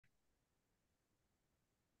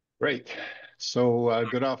Great. So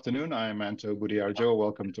good afternoon. I'm Anto Budiarjo.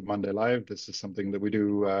 Welcome to Monday Live. This is something that we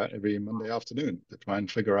do every Monday afternoon to try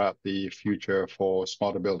and figure out the future for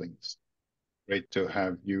smarter buildings. Great to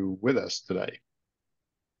have you with us today.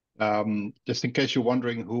 Just in case you're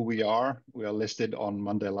wondering who we are listed on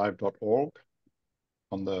mondaylive.org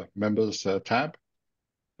on the members tab.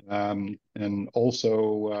 And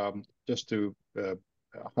also just to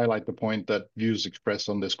highlight the point that views expressed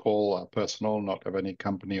on this call are personal, not of any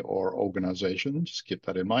company or organization. Just keep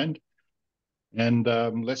that in mind. And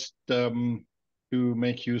let's to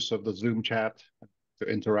make use of the Zoom chat to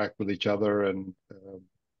interact with each other and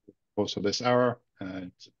course of this hour.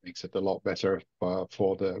 It makes it a lot better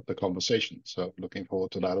for the conversation. So looking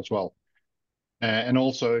forward to that as well. And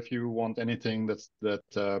also, if you want anything that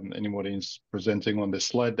anybody is presenting on this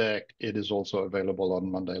slide deck, it is also available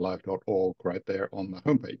on mondaylive.org right there on the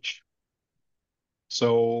homepage.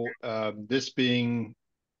 So this being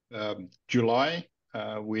July,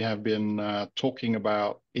 we have been talking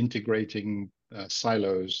about integrating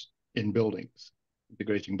silos in buildings,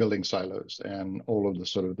 integrating building silos, and all of the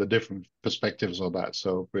sort of the different perspectives of that.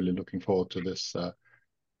 So really looking forward to this,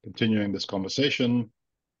 continuing this conversation.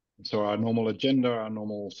 So our normal agenda, our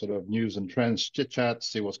normal sort of news and trends chit chat,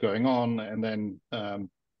 see what's going on, and then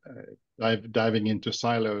diving into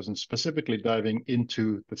silos and specifically diving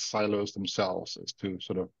into the silos themselves as to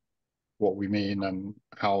sort of what we mean and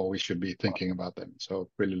how we should be thinking about them.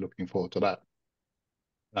 So really looking forward to that.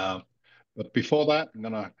 But before that, I'm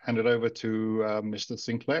going to hand it over to Mr.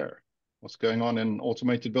 Sinclair. What's going on in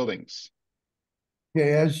automated buildings?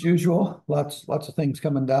 Okay, as usual, lots of things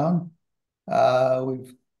coming down.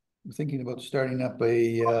 We're thinking about starting up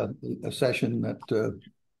a session that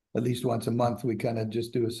at least once a month we kind of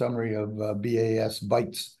just do a summary of BAS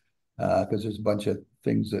bites because there's a bunch of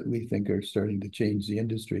things that we think are starting to change the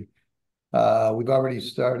industry. We've already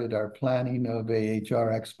started our planning of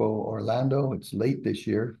AHR Expo Orlando. It's late this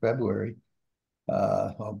year, February.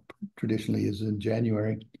 Well, traditionally is in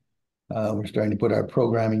January. We're starting to put our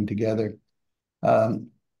programming together.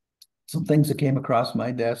 Some things that came across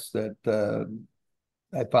my desk that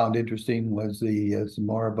I found interesting was some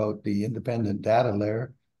more about the independent data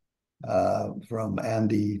layer from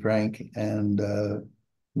Andy Frank, and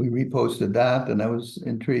we reposted that, and I was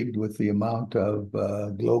intrigued with the amount of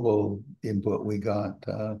global input we got,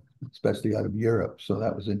 especially out of Europe. So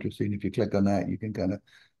that was interesting. If you click on that, you can kind of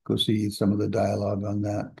go see some of the dialogue on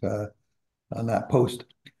that post.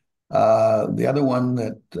 The other one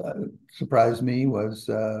that surprised me was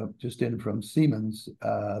just in from Siemens.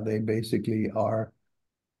 They basically are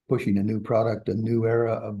pushing a new product, a new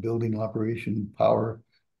era of building operation power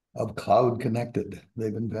of cloud connected.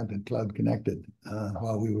 They've invented cloud connected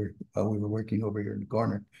while we were working over here in the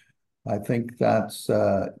corner. I think that's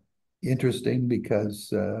interesting because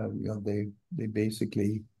they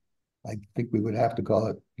basically, I think we would have to call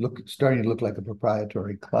it starting to look like a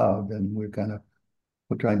proprietary cloud, and we're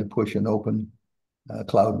trying to push an open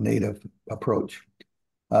cloud native approach.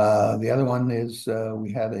 The other one is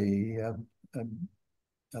we had a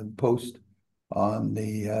post on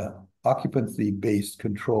the occupancy-based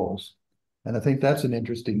controls. And I think that's an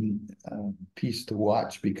interesting piece to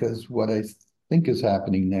watch, because what I think is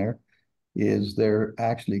happening there is they're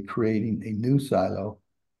actually creating a new silo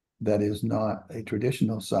that is not a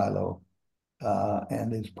traditional silo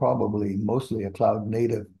and is probably mostly a cloud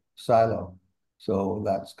native silo. So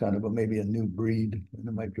that's kind of maybe a new breed, and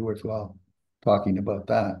it might be worthwhile talking about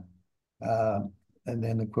that. And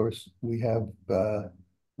then, of course, we have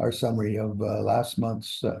our summary of last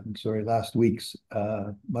week's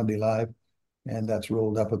Monday Live, and that's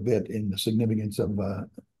rolled up a bit in the significance of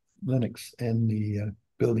Linux in the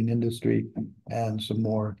building industry, and some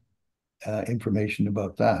more information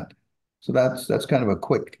about that. So that's kind of a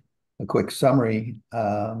quick summary.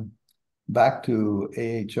 Back to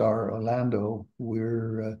AHR Orlando,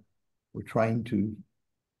 we're trying to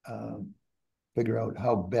figure out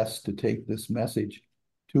how best to take this message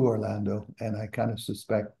to Orlando, and I kind of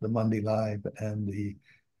suspect the Monday Live and the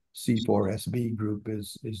C4SB group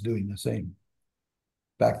is doing the same.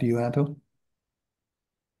 Back to you, Anto.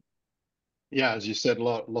 Yeah, as you said,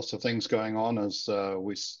 lots of things going on as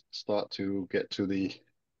we start to get to the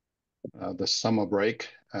summer break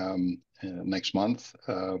next month,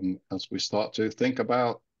 as we start to think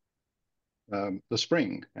about the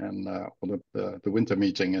spring and the winter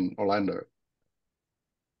meeting in Orlando.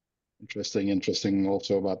 Interesting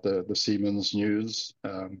also about the Siemens news.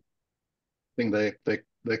 I think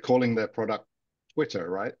they're calling their product Twitter,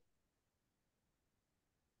 right?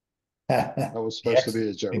 That was supposed to be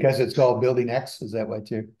a joke. Because it's called Building X. Is that what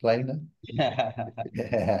you're playing then?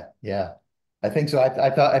 Yeah. Yeah. I think so. I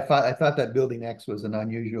thought that Building X was an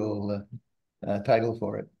unusual title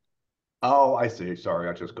for it. Oh, I see. Sorry,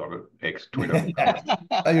 I just got an X Twitter.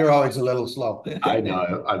 You're always a little slow. I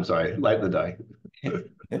know. I'm sorry. Late in the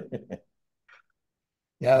day.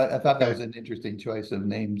 Yeah, I thought that Okay. was an interesting choice of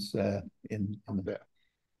names in Yeah.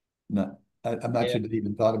 no, I'm not Yeah. sure that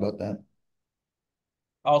even thought about that.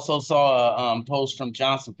 Also saw a post from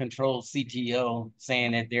Johnson Controls CTO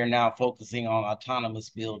saying that they're now focusing on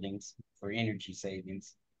autonomous buildings for energy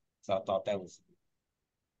savings. So I thought that was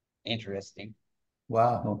interesting.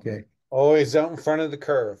 Wow, okay. Always out in front of the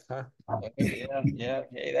curve, huh? Yeah.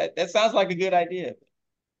 Hey, that sounds like a good idea.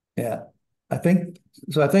 Yeah. I think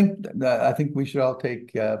so. I think we should all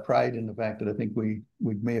take pride in the fact that I think we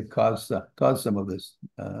may have caused some of this.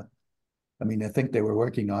 I mean, I think they were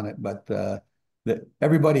working on it, but that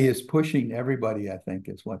everybody is pushing everybody, I think,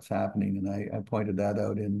 is what's happening. And I pointed that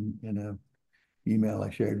out in a email I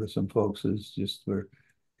shared with some folks, is just where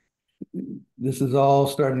this is all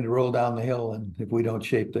starting to roll down the hill, and if we don't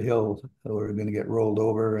shape the hill, we're going to get rolled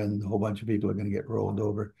over, and a whole bunch of people are going to get rolled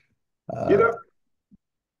over. You know,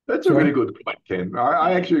 that's a Sorry? really good point, Ken.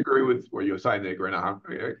 I actually agree with what you're saying there,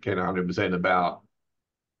 Ken, 100% about.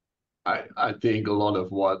 I think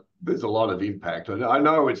there's a lot of impact. And I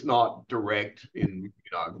know it's not direct in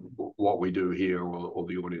what we do here or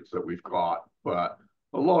the audience that we've got, but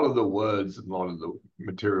a lot of the words and a lot of the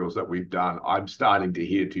materials that we've done, I'm starting to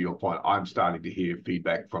hear, to your point, I'm starting to hear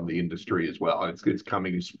feedback from the industry as well. It's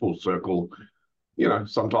coming in full circle.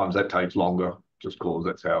 Sometimes that takes longer, just because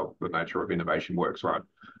that's how the nature of innovation works, right?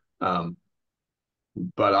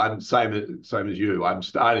 But I'm same as you. I'm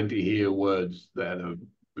starting to hear words that have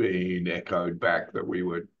been echoed back that we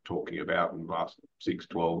were talking about in the last 6,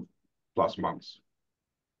 12 plus months,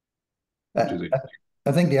 which is interesting.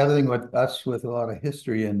 I think the other thing with us, with a lot of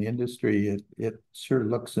history in the industry, it sure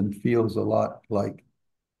looks and feels a lot like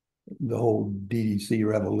the whole DDC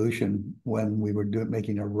revolution, when we were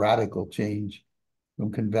making a radical change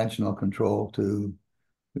from conventional control to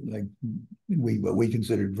like what we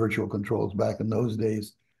considered virtual controls back in those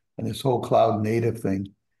days. And this whole cloud native thing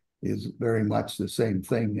is very much the same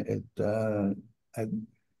thing.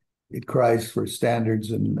 It cries for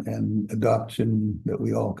standards and adoption, that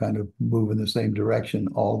we all kind of move in the same direction,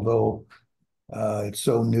 although it's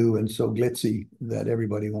so new and so glitzy that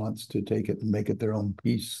everybody wants to take it and make it their own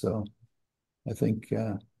piece. So I think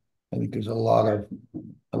there's a lot of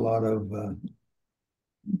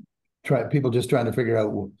people just trying to figure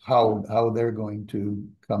out how they're going to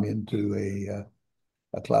come into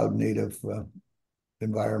a cloud native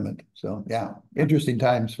environment. So yeah, interesting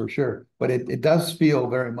times for sure. But it does feel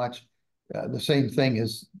very much the same thing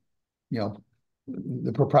as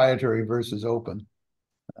the proprietary versus open.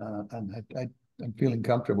 And I'm feeling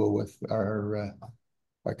comfortable with our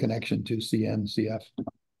connection to CNCF.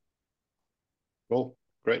 Cool,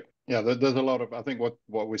 great. Yeah, there's a lot of, I think what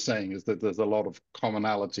we're saying is that there's a lot of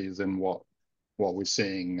commonalities in what we're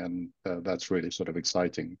seeing, and that's really sort of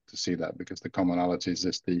exciting to see that, because the commonalities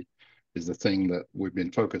is the thing that we've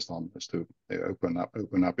been focused on, is to open up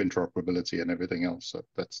interoperability and everything else. So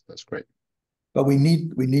that's great. But we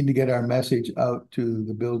need to get our message out to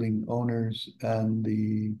the building owners and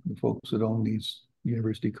the folks that own these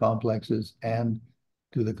university complexes, and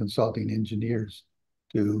to the consulting engineers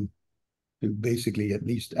to basically at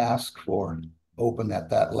least ask for open at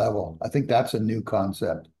that level. I think that's a new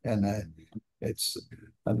concept, and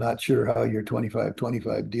I'm not sure how your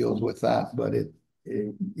 25/25 deals with that, but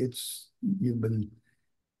you've been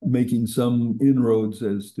making some inroads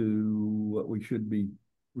as to what we should be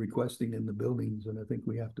requesting in the buildings, and I think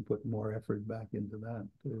we have to put more effort back into that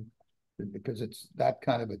too, because it's that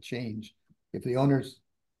kind of a change. If the owners,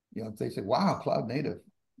 if they say, "Wow, cloud native,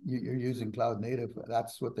 you're using cloud native,"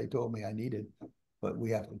 that's what they told me I needed, but we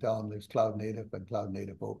have to tell them there's cloud native and cloud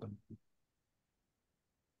native open.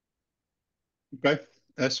 Okay,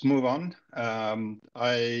 let's move on.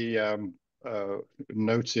 I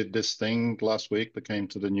noted this thing last week that came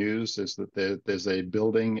to the news, is that there's a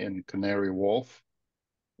building in Canary Wharf,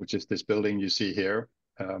 which is this building you see here.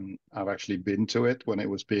 I've actually been to it when it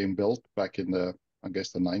was being built back in I guess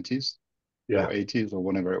the 90s or 80s or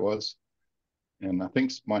whenever it was. And I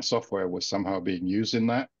think my software was somehow being used in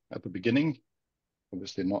that at the beginning,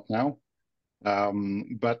 obviously not now.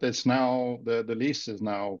 But it's now, the lease is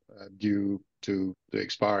now due to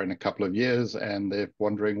expire in a couple of years, and they're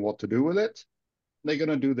wondering what to do with it. They're going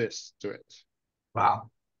to do this to it.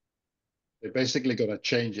 Wow. They're basically going to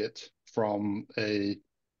change it from a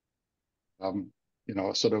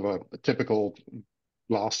sort of a typical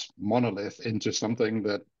glass monolith into something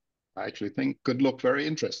that I actually think could look very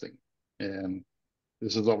interesting. And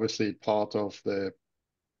this is obviously part of the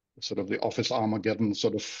sort of the Office Armageddon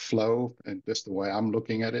sort of flow, and just the way I'm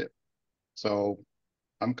looking at it. So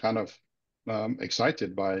I'm kind of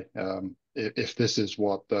excited by if this is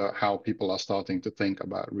what how people are starting to think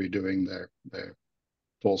about redoing their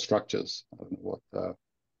tall structures. I don't know what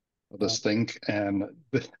others think, and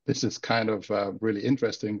this is kind of really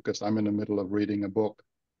interesting because I'm in the middle of reading a book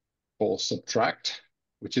called Subtract,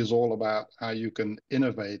 which is all about how you can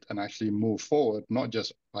innovate and actually move forward, not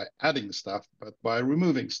just by adding stuff, but by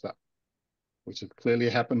removing stuff, which has clearly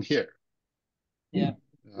happened here. Yeah.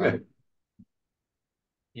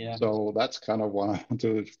 Yeah. So that's kind of what I want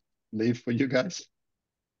to leave for you guys.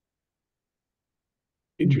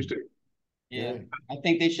 Interesting. Yeah. I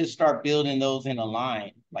think they should start building those in a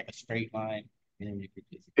line, like a straight line. And then you could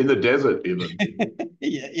just In the desert, even.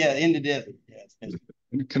 yeah, in the desert. Yeah,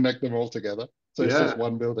 And connect them all together. So it's Yeah. just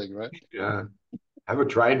one building, right? Yeah. Have a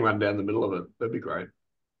train run down the middle of it. That'd be great.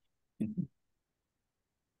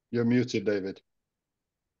 You're muted, David.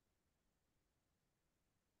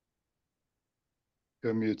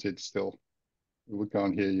 You're muted still. We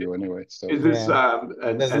can't hear you anyway. So Is this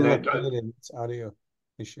Doesn't look good in its audio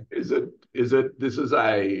issue. is it this is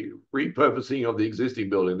a repurposing of the existing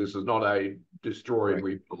building? This is not a destroy and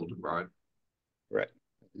rebuild, right? right.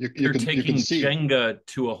 You're taking see. Jenga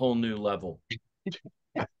to a whole new level.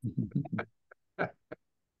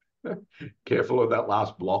 Careful of that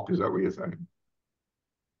last block, is that what you're saying?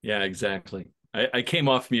 Yeah, exactly. I came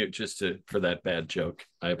off mute just for that bad joke.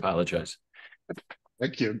 I apologize.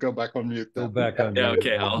 Thank you. Go back on mute. Go back on Yeah, mute.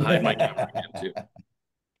 okay, I'll hide my camera too.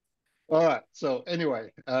 All right. So anyway,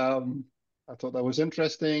 I thought that was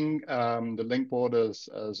interesting. The link board as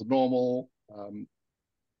normal.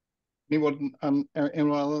 Anyone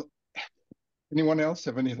else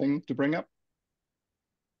have anything to bring up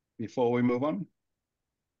before we move on?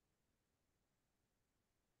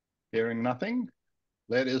 Hearing nothing,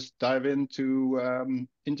 let us dive into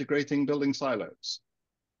integrating building silos.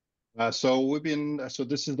 So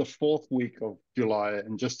this is the 4th week of July,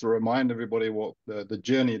 and just to remind everybody what the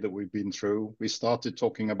journey that we've been through, we started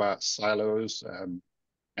talking about silos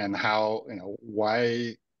and how,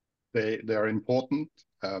 why they're important.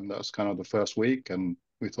 That was kind of the first week, and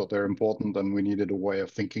we thought they're important and we needed a way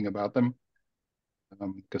of thinking about them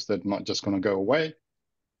because they're not just going to go away.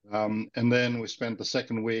 And then we spent the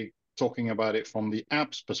 2nd week talking about it from the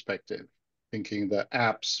apps perspective, thinking that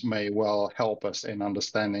apps may well help us in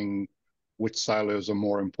understanding which silos are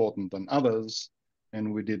more important than others.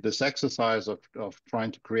 And we did this exercise of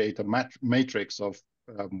trying to create a matrix of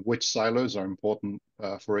which silos are important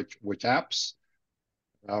for which apps.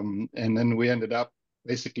 And then we ended up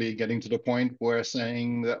basically getting to the point where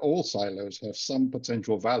saying that all silos have some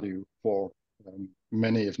potential value for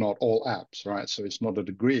many, if not all apps, right? So it's not a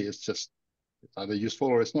degree, it's just it's either useful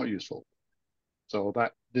or it's not useful. So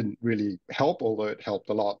that didn't really help, although it helped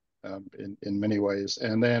a lot in many ways.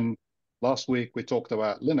 And then last week we talked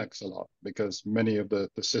about Linux a lot because many of the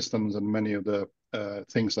systems and many of the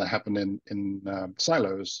things that happen in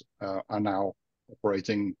silos are now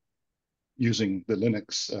operating using the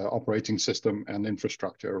Linux operating system and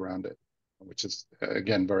infrastructure around it, which is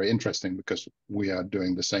again very interesting because we are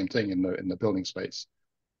doing the same thing in the building space.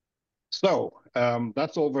 So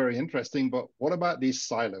that's all very interesting, but what about these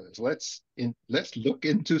silos? Let's look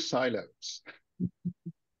into silos.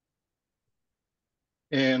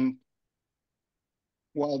 And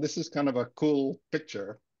while this is kind of a cool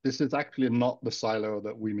picture, this is actually not the silo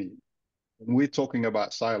that we mean. When we're talking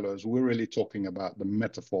about silos, we're really talking about the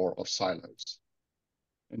metaphor of silos.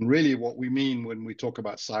 And really what we mean when we talk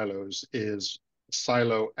about silos is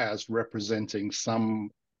silo as representing some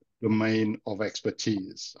domain of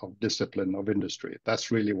expertise, of discipline, of industry.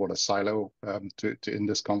 That's really what a silo in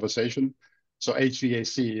this conversation. So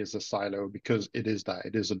HVAC is a silo because it is that.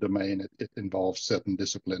 It is a domain. It involves certain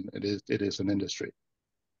discipline. It is an industry.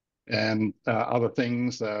 And other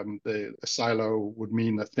things, the silo would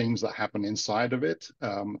mean that things that happen inside of it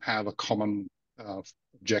have a common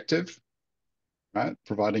objective, right?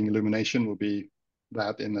 Providing illumination would be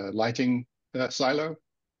that in the lighting silo.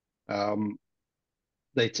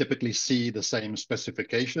 They typically see the same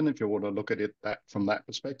specification if you want to look at it from that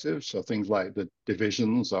perspective. So things like the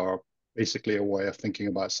divisions are basically a way of thinking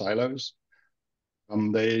about silos.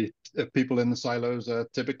 People in the silos are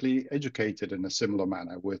typically educated in a similar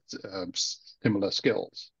manner with similar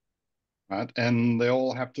skills, right? And they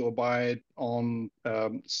all have to abide on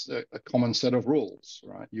a common set of rules,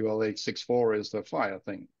 right? UL 864 is the fire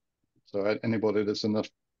thing. So anybody that's in the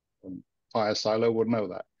fire silo would know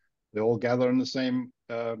that. They all gather in the same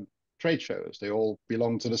trade shows. They all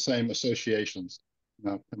belong to the same associations.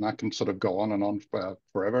 and I can sort of go on and on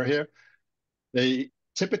forever here. They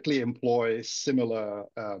typically employ similar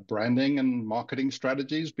branding and marketing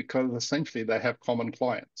strategies because essentially they have common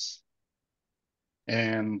clients.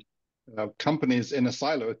 And companies in a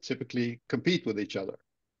silo typically compete with each other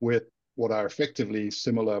with what are effectively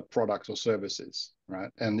similar products or services, right?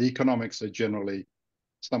 And the economics are generally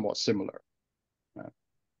somewhat similar. Right?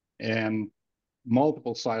 And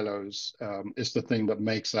multiple silos is the thing that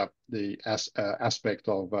makes up the aspect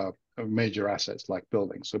of major assets like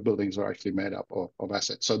buildings. So buildings are actually made up of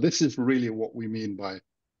assets. So this is really what we mean by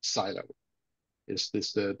silo. Is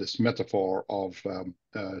this metaphor of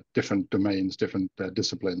different domains, different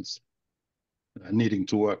disciplines needing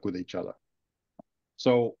to work with each other.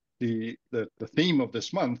 So the theme of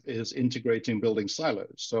this month is integrating building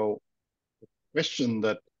silos. So the question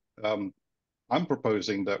that I'm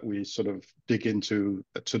proposing that we sort of dig into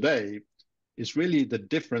today is really the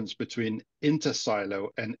difference between inter-silo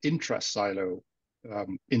and intra-silo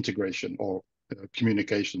integration or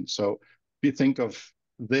communication. So if you think of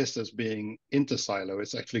this as being inter-silo,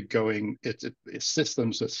 it's actually it's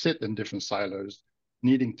systems that sit in different silos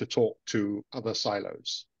needing to talk to other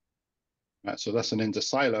silos. Right? So that's an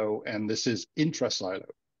inter-silo, and this is intra-silo.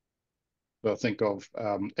 So think of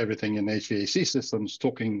everything in HVAC systems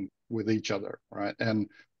talking with each other, right? And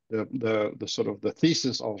the sort of the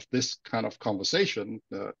thesis of this kind of conversation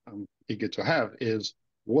that I'm eager to have is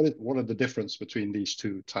what are the difference between these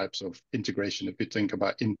two types of integration if you think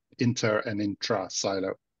about inter and intra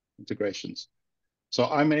silo integrations. So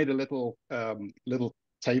I made a little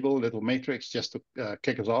table, little matrix just to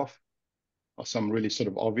kick us off of some really sort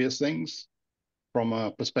of obvious things. From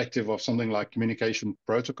a perspective of something like communication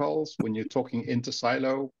protocols, when you're talking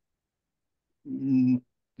inter-silo,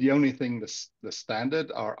 the only thing the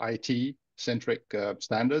standard are IT-centric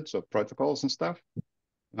standards or protocols and stuff.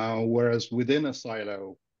 Whereas within a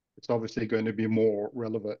silo, it's obviously going to be more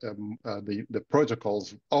relevant. The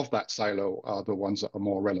protocols of that silo are the ones that are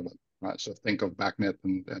more relevant, right? So think of BACnet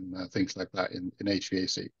and things like that in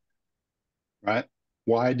HVAC, right?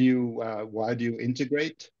 Why do you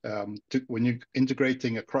integrate? When you're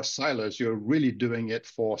integrating across silos, you're really doing it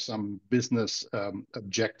for some business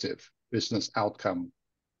objective, business outcome,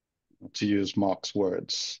 to use Mark's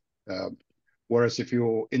words. Whereas if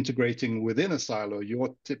you're integrating within a silo,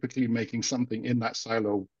 you're typically making something in that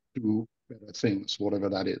silo do better things, whatever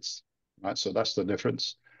that is, right? So that's the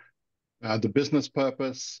difference. The business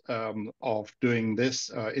purpose of doing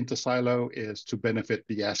this inter-silo is to benefit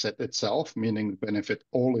the asset itself, meaning benefit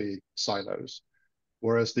all the silos.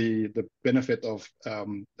 Whereas the benefit of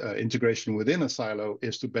integration within a silo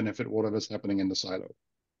is to benefit whatever's happening in the silo.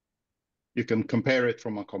 You can compare it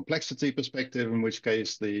from a complexity perspective, in which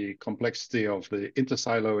case the complexity of the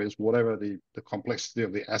inter-silo is whatever the complexity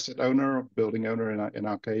of the asset owner, building owner in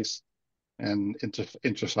our case, and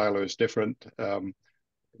inter-silo is different.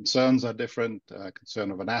 Concerns are different, concern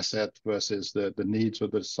of an asset versus the needs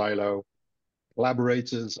of the silo.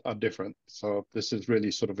 Collaborators are different. So this is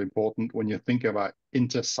really sort of important when you think about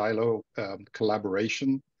inter-silo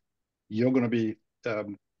collaboration. You're going to be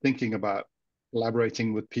thinking about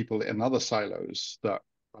collaborating with people in other silos that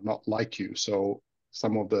are not like you. So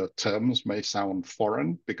some of the terms may sound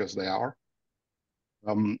foreign because they are.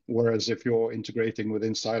 Whereas if you're integrating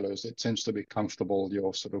within silos, it tends to be comfortable.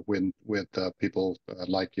 You're sort of with people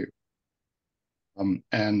like you.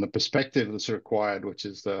 And the perspective that's required, which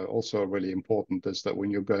is also really important, is that when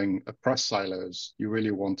you're going across silos, you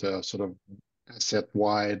really want a sort of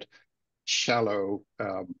asset-wide, shallow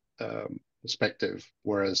perspective.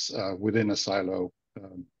 Whereas within a silo,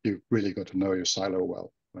 you've really got to know your silo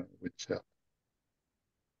well, which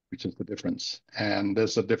is the difference. And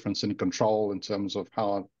there's a difference in control in terms of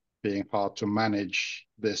being hard to manage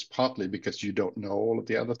this, partly because you don't know all of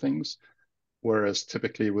the other things. Whereas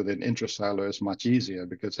typically within intra-silo is much easier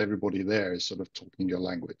because everybody there is sort of talking your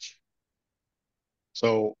language.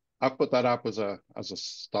 So I've put that up as a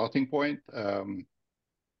starting point.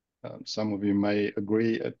 Some of you may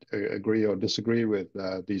agree or disagree with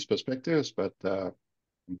these perspectives, but I'm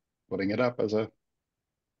putting it up as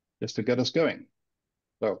just to get us going.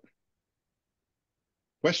 So,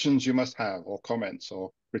 questions you must have, or comments,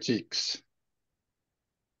 or critiques?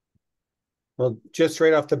 Well, just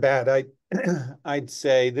right off the bat, I'd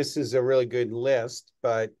say this is a really good list,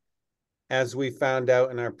 but as we found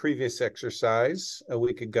out in our previous exercise a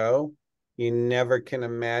week ago, you never can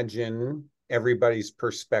imagine everybody's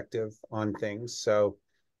perspective on things. So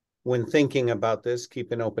when thinking about this,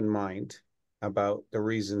 keep an open mind about the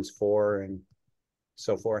reasons for and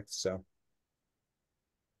so forth. So.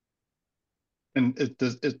 And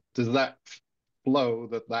does that flow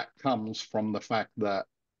that comes from the fact that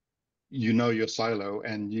you know your silo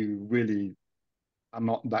and you really are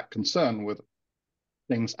not that concerned with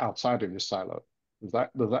things outside of your silo. Does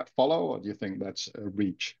that follow, or do you think that's a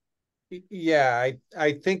reach? Yeah,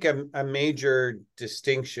 I think a major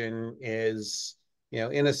distinction is,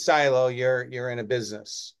 in a silo, you're in a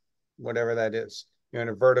business, whatever that is. You're in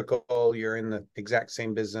a vertical, you're in the exact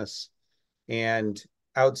same business, and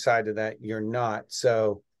outside of that, you're not.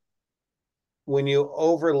 So when you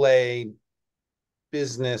overlay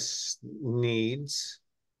business needs,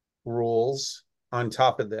 rules on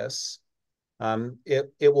top of this,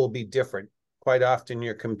 it will be different. Quite often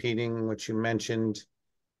you're competing, which you mentioned,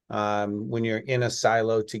 when you're in a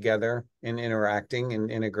silo together and interacting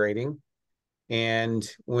and integrating. And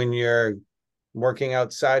when you're working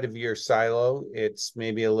outside of your silo, it's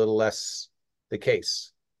maybe a little less the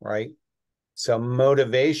case, right? So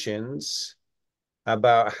motivations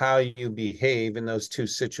about how you behave in those two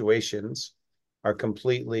situations are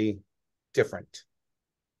completely different,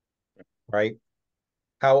 right?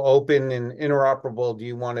 How open and interoperable do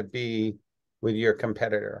you want to be with your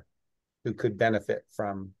competitor who could benefit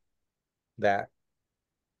from that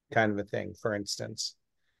kind of a thing, for instance?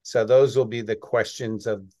 So those will be the questions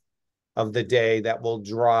of the day that will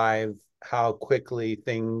drive how quickly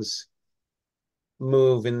things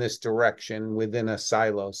move in this direction within a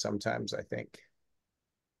silo sometimes, I think.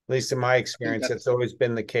 At least in my experience, it's always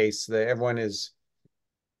been the case that everyone is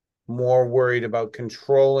more worried about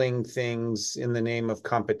controlling things in the name of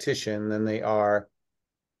competition than they are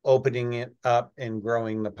opening it up and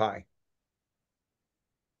growing the pie.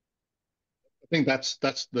 I think that's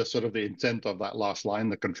the sort of the intent of that last line.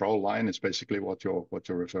 The control line is basically what you're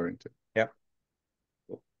referring to. Yep.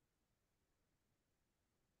 Cool.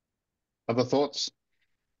 Other thoughts?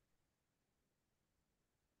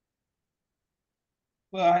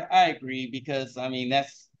 Well, I agree, because I mean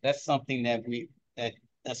that's something that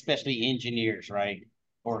especially engineers, right?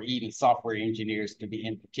 Or even software engineers to be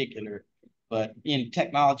in particular, but in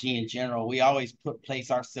technology in general, we always place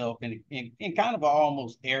ourselves in kind of an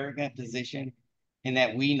almost arrogant position, in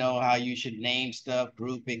that we know how you should name stuff,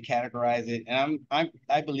 group it, categorize it. And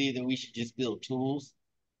I believe that we should just build tools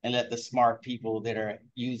and let the smart people that are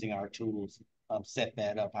using our tools set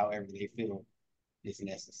that up however they feel is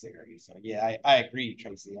necessary. So yeah, I agree,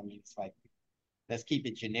 Tracy. I mean, it's like, let's keep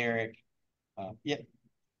it generic. Yep,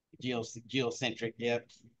 geocentric, yep,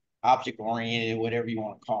 object oriented, whatever you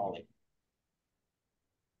want to call it.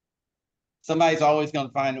 Somebody's always going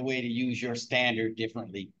to find a way to use your standard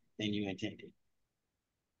differently than you intended.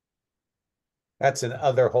 That's an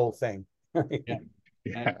other whole thing.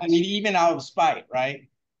 Yeah. I mean, even out of spite, right?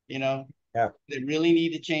 Yeah. They really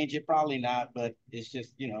need to change it, probably not, but it's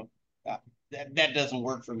just, that doesn't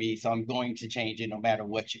work for me, so I'm going to change it no matter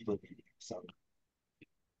what you put in there. So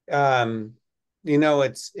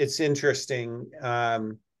it's interesting.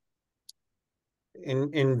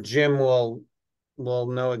 And Jim will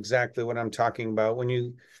know exactly what I'm talking about. When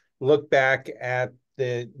you look back at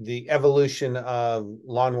the evolution of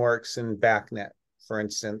LawnWorks and BACnet, for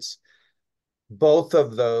instance, both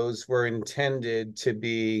of those were intended to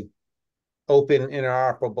be open,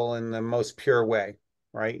 interoperable in the most pure way,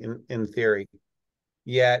 right? In theory.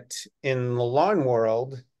 Yet in the lawn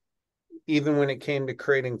world, even when it came to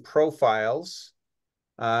creating profiles,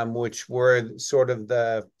 which were sort of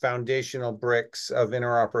the foundational bricks of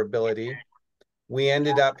interoperability, we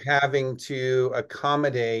ended up having to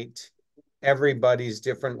accommodate everybody's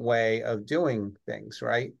different way of doing things,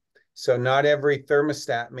 right? So not every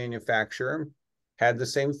thermostat manufacturer had the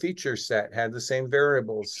same feature set, had the same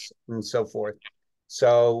variables, and so forth.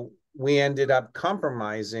 So we ended up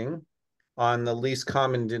compromising on the least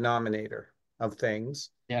common denominator of things,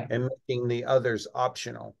 and making the others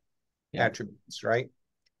optional attributes, right?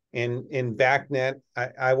 In BACnet,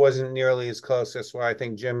 I wasn't nearly as close. That's why I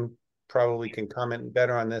think Jim probably can comment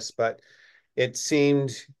better on this, but it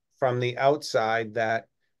seemed from the outside that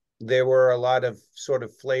there were a lot of sort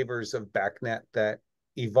of flavors of BACnet that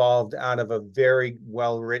evolved out of a very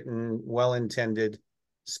well-written, well-intended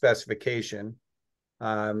specification.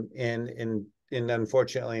 And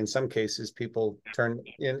unfortunately, in some cases, people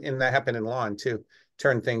and that happened in lawn too,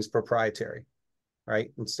 turn things proprietary,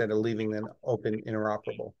 right? Instead of leaving them open,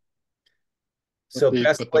 interoperable. So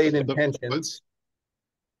best laid intentions.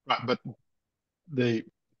 But the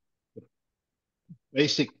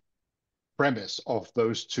basic premise of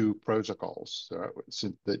those two protocols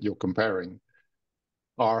that you're comparing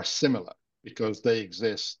are similar, because they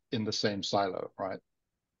exist in the same silo, right?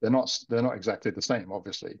 They're not exactly the same,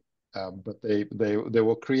 obviously, but they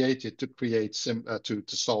were created to to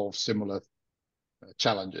solve similar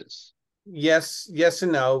challenges. yes, yes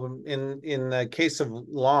and no. In the case of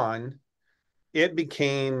LAN, it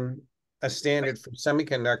became a standard for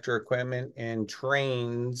semiconductor equipment and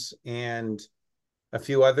trains and a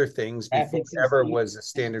few other things before Traffic it ever systems. was a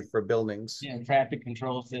standard for buildings. Yeah, traffic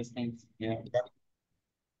control systems. Yeah.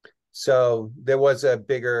 So there was a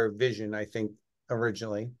bigger vision, I think,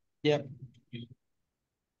 originally. Yep.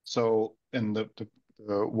 So, and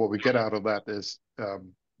what we get out of that is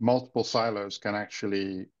multiple silos can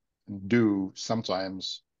actually do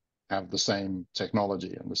sometimes have the same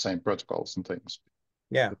technology and the same protocols and things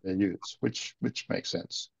Yeah. that they use, which makes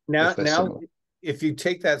sense. Now, if they're now, similar. if you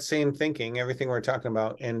take that same thinking, everything we're talking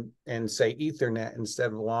about, and say Ethernet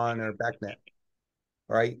instead of LAN or BACnet,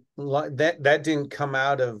 right? That didn't come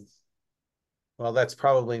out of, well, that's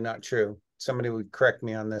probably not true. Somebody would correct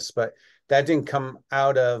me on this, but that didn't come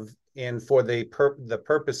out of and for the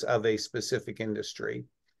purpose of a specific industry.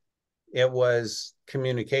 It was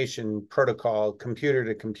communication protocol, computer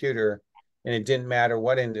to computer, and it didn't matter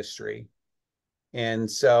what industry. And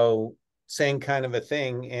so same kind of a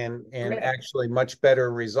thing, and actually much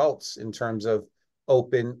better results in terms of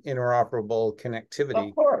open interoperable connectivity.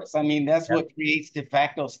 Of course. I mean, that's what creates de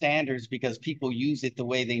facto standards because people use it the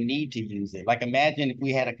way they need to use it. Like imagine if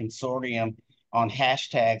we had a consortium on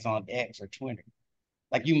hashtags on X or Twitter.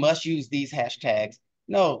 Like you must use these hashtags.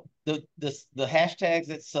 No, the hashtags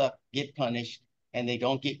that suck get punished and they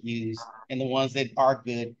don't get used. And the ones that are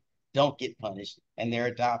good don't get punished and they're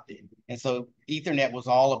adopted. And so Ethernet was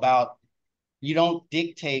all about you don't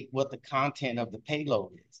dictate what the content of the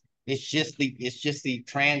payload is. It's just the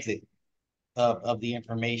transit of the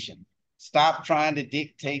information. Stop trying to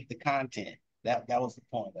dictate the content. That was the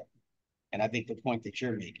point of it. And I think the point that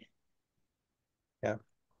you're making. Yeah.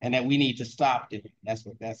 And that we need to stop doing. That's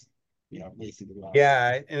basically what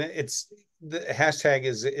yeah, and it's the hashtag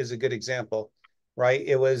is a good example, right?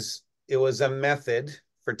 It was a method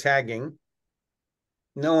for tagging.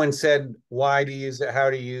 No one said why to use it, how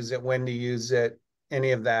to use it, when to use it,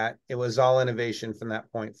 any of that. It was all innovation from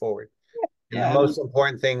that point forward. And the most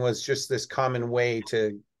important thing was just this common way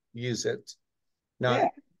to use it,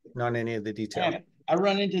 not any of the details. I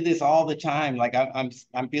run into this all the time. Like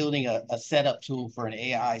I'm building a setup tool for an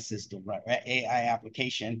AI system, right? AI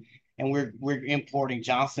application, and we're importing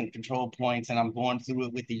Johnson control points, and I'm going through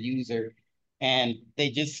it with the user, and they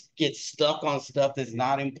just get stuck on stuff that's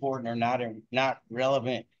not important or not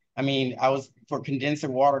relevant. I mean, I was for condenser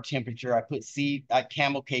water temperature. I put I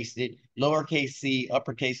camel cased it, lowercase c,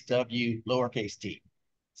 uppercase w, lowercase t,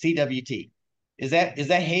 CWT. Is that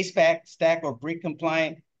haystack stack or brick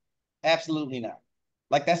compliant? Absolutely not.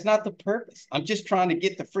 Like that's not the purpose. I'm just trying to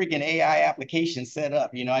get the freaking AI application set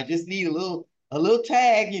up. I just need a little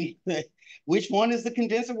tag. Which one is the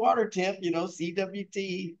condenser water temp?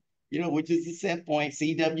 CWT. Which is the set point,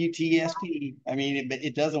 CWTSP. I mean,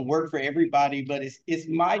 it doesn't work for everybody, but it's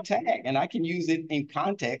my tag, and I can use it in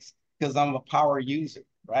context because I'm a power user,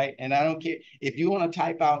 right? And I don't care if you want to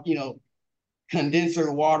type out,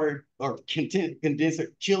 condenser water or condenser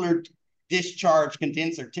chiller discharge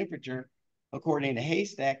condenser temperature according to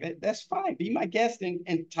haystack, that's fine. Be my guest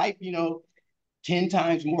and type 10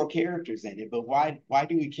 times more characters in it. But why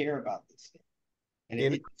do we care about this? And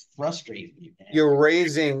it frustrates me,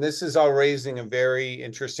 man. This is all raising a very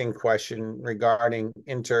interesting question regarding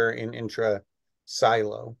inter and intra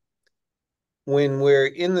silo. When we're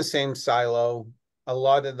in the same silo, a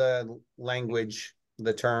lot of the language,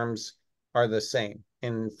 the terms are the same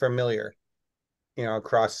and familiar,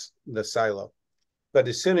 across the silo. But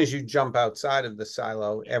as soon as you jump outside of the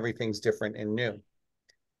silo, everything's different and new.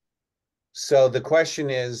 So the question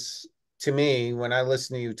is, to me, when I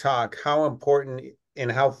listen to you talk, how important and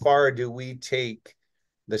how far do we take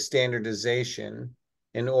the standardization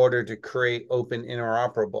in order to create open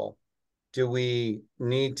interoperable? Do we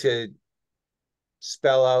need to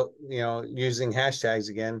spell out, using hashtags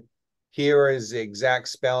again, here is the exact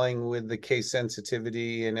spelling with the case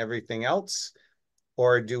sensitivity and everything else?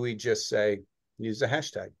 Or do we just say, use a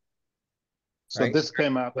hashtag? So right? This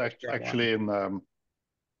came out actually in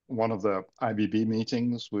one of the IBB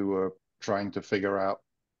meetings. We were trying to figure out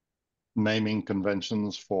naming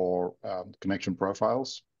conventions for connection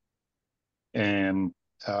profiles, and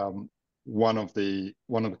one of the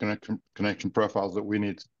connection profiles that we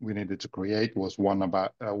needed to create was one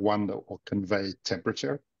about one that will convey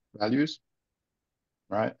temperature values,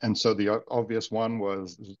 right? And so the obvious one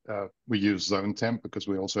was we use zone temp because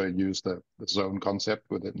we also use the zone concept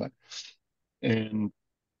within that. And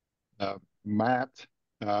Matt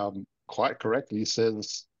quite correctly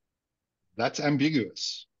says that's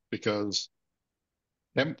ambiguous because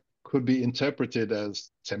temp could be interpreted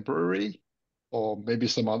as temporary or maybe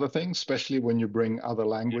some other things, especially when you bring other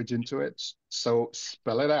language into it. So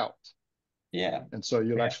spell it out. Yeah. And so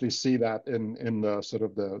you'll actually see that in the sort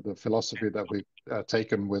of the philosophy that we've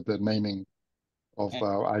taken with the naming of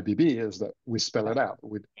IBB, is that we spell it out.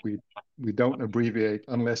 We don't abbreviate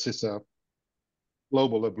unless it's a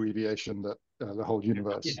global abbreviation that the whole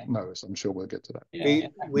universe knows. I'm sure we'll get to that. Yeah.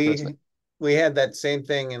 We had that same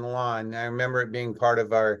thing in lawn. I remember it being part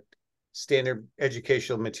of our standard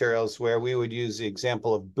educational materials where we would use the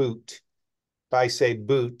example of boot. If I say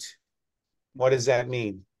boot, what does that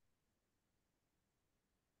mean?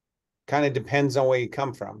 Kind of depends on where you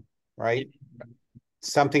come from, right?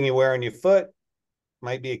 Something you wear on your foot,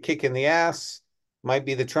 might be a kick in the ass, might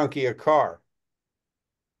be the trunk of your car,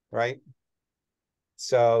 right?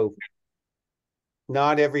 So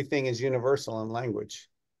not everything is universal in language.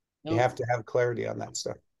 You have to have clarity on that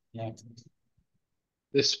stuff. Yeah.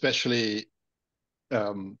 Especially,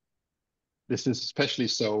 this is especially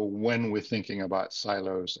so when we're thinking about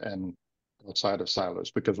silos and outside of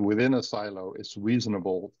silos, because within a silo, it's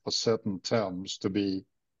reasonable for certain terms to be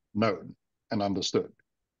known and understood,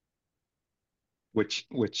 which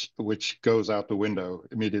goes out the window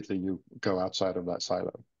immediately you go outside of that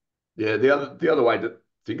silo. Yeah, the other way to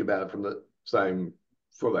think about it from that same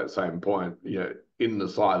point, in the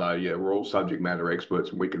silo, we're all subject matter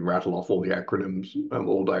experts and we can rattle off all the acronyms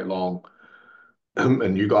all day long.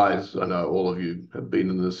 And you guys, I know all of you have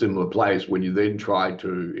been in a similar place when you then try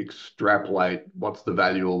to extrapolate what's the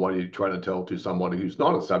value or what are you trying to tell to somebody who's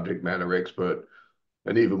not a subject matter expert.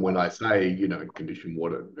 And even when I say, conditioned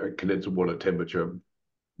water, condenser water temperature,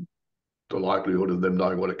 the likelihood of them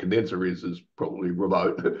knowing what a condenser is probably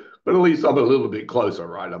remote, but at least I'm a little bit closer,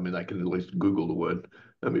 right? I mean, they can at least Google the word,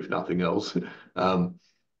 if nothing else.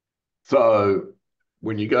 So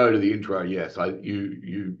when you go to the intro, yes,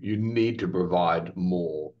 you need to provide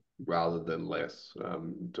more rather than less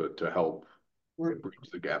to help bridge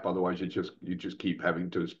the gap. Otherwise, you just keep having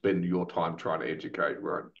to spend your time trying to educate,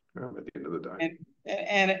 right? At the end of the day.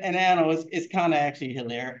 And Anna, it's kind of actually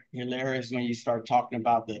hilarious when you start talking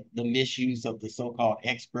about the misuse of the so-called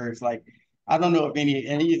experts. Like, I don't know if and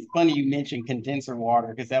it's funny you mentioned condenser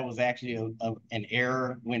water, because that was actually an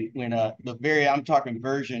error when I'm talking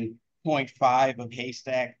version 0.5 of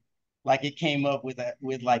Haystack, like it came up with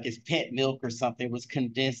like its pet milk or something, was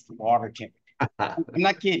condensed water temperature. I'm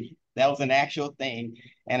not kidding you. That was an actual thing.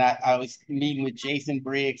 And I was meeting with Jason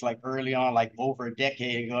Briggs like early on, like over a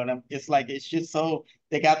decade ago. And it's just so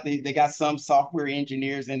they got some software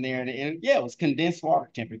engineers in there, and it was condensed water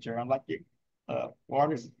temperature. I'm like,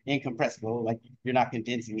 water's incompressible, like you're not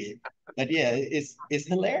condensing it. But yeah, it's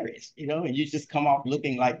hilarious, and you just come off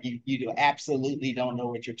looking like you absolutely don't know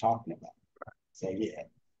what you're talking about. So yeah,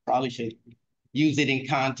 probably should use it in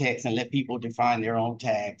context and let people define their own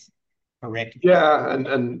tags correctly. Yeah,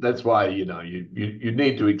 and that's why you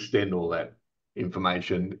need to extend all that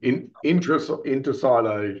information intersilo,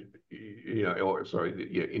 intersilo.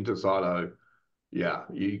 Yeah,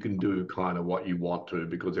 you can do kind of what you want to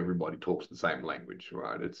because everybody talks the same language,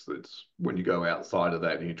 right? It's when you go outside of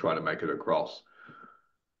that and you try to make it across.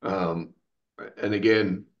 And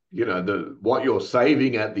again, what you're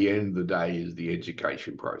saving at the end of the day is the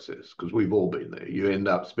education process, because we've all been there. You end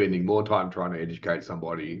up spending more time trying to educate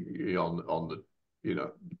somebody on the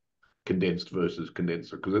condensed versus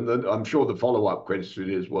condenser, because then I'm sure the follow-up question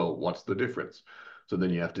is, well, what's the difference? So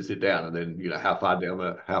then you have to sit down and then how far down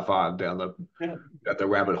the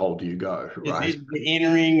rabbit hole do you go, right? Is it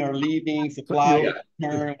entering or leaving, supply,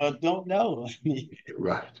 return? Well, don't know.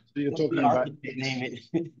 Right. So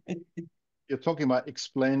you're talking about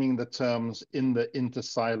explaining the terms in the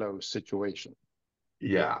intersilo situation.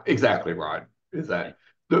 Yeah, exactly right. But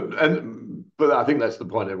I think that's the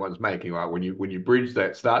point everyone's making, right? When you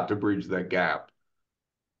start to bridge that gap,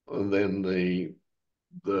 then the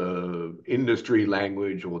industry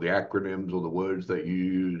language or the acronyms or the words that you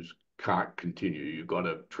use can't continue. You've got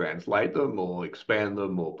to translate them or expand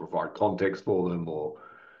them or provide context for them, or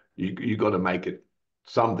you got to make it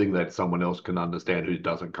something that someone else can understand who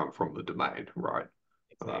doesn't come from the domain, right?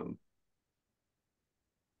 Exactly.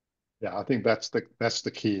 Yeah, I think that's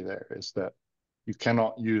the key there, is that you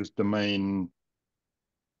cannot use domain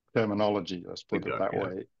terminology, let's put it that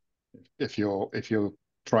way, if you're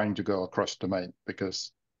trying to go across domain,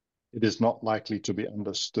 because it is not likely to be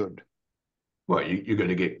understood. Well, you're going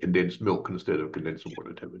to get condensed milk instead of condensed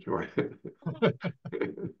water temperature, right?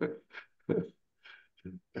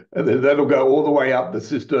 And then that'll go all the way up the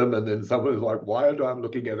system, and then someone's like, why am I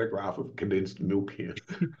looking at a graph of condensed milk here?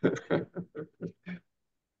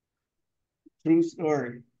 True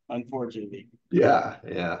story, unfortunately.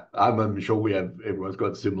 Yeah. I'm sure everyone's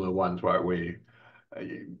got similar ones, right? Where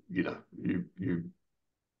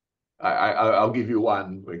I'll give you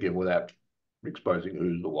one again without exposing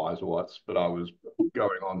who's the whys or whats, but I was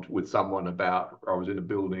going on with someone about, I was in a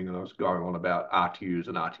building and I was going on about RTUs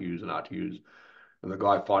and RTUs and RTUs. And the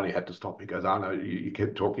guy finally had to stop me. He goes, "Oh no, you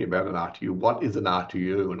kept talking about an RTU. What is an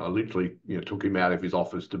RTU?" And I literally, took him out of his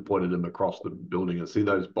office and pointed him across the building and see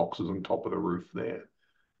those boxes on top of the roof there.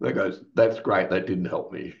 That goes, "That's great. That didn't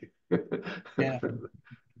help me." Yeah.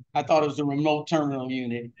 I thought it was a remote terminal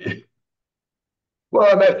unit.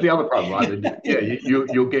 Well, that's the other problem, right? Yeah,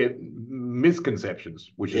 you'll get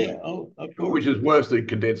misconceptions, which Yeah, of course. is worse than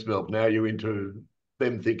condensed milk. Now you're into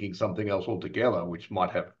them thinking something else altogether, which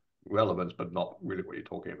might have relevance, but not really what you're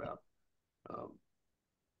talking about.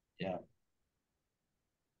 Yeah.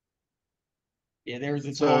 Yeah, there was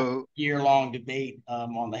this So- whole year-long debate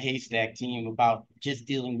on the Haystack team about just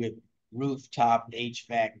dealing with rooftop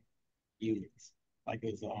HVAC units. Like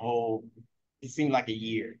it's a whole, it seemed like a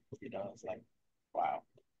year, it's like, wow.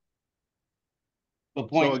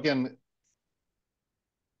 But So again,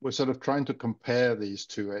 we're sort of trying to compare these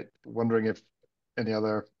two. Wondering if any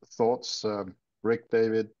other thoughts, Rick,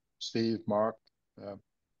 David, Steve, Mark, you've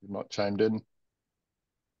not chimed in.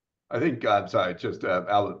 I think so. Just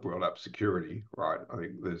Albert brought up security, right? I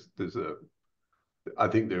think I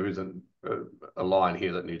think there isn't a line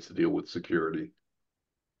here that needs to deal with security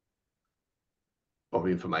of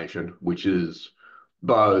information, which is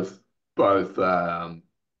both the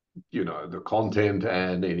content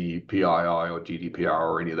and any PII or GDPR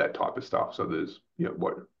or any of that type of stuff. So there's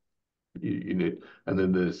what you need, and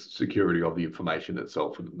then there's security of the information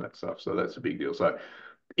itself and that stuff. So that's a big deal. So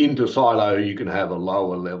into Silo, you can have a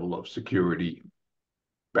lower level of security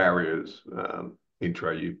barriers.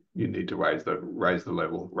 Intra, you need to raise the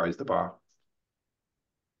level, raise the bar.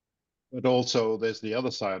 But also there's the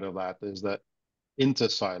other side of that, is that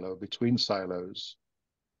inter-silo, between silos,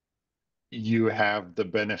 you have the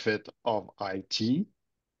benefit of IT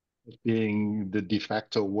being the de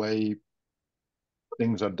facto way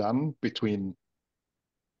things are done between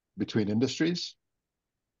industries,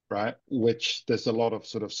 right? Which there's a lot of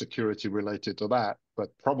sort of security related to that,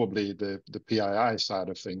 but probably the PII side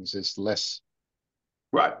of things is less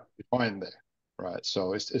right defined there, right?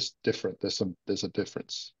 So it's different. There's a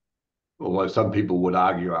difference. Although some people would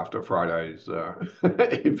argue after Friday's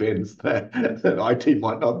events that IT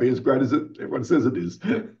might not be as great as everyone says it is.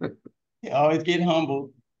 you always get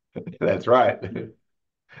humbled. That's right.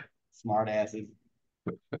 Smart asses.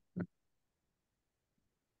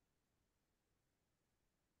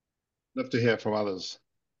 Love to hear from others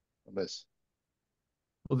on this.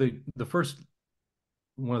 Well,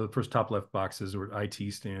 one of the first top left boxes where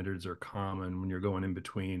IT standards are common when you're going in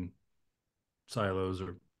between silos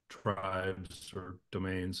or tribes or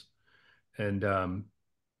domains. And,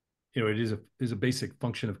 it is a basic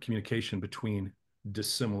function of communication between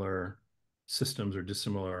dissimilar systems or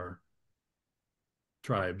dissimilar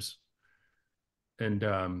tribes. And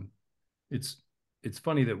it's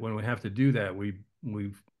funny that when we have to do that, we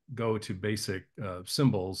go to basic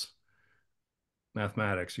symbols.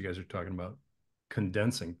 Mathematics, you guys are talking about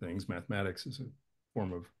condensing things. Mathematics is a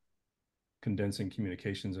form of condensing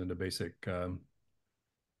communications into basic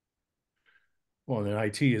well, then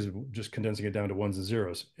IT is just condensing it down to ones and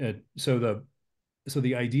zeros. And so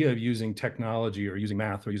the idea of using technology or using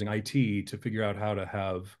math or using IT to figure out how to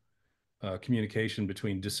have communication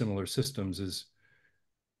between dissimilar systems is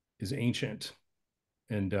ancient.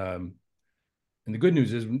 And the good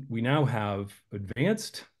news is we now have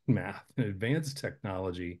advanced math and advanced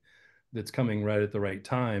technology that's coming right at the right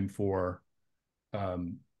time for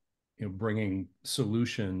bringing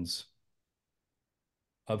solutions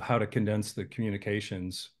of how to condense the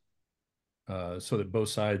communications so that both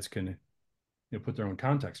sides can put their own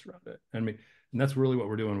context around it. And that's really what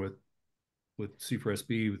we're doing with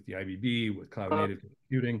C4SB, with the IBB, with cloud native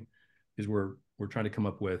computing, is we're trying to come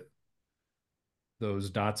up with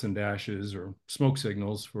those dots and dashes or smoke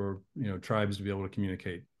signals for tribes to be able to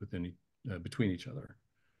communicate between each other.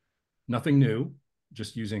 Nothing new,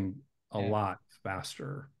 just using a lot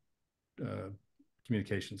faster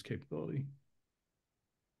communications capability.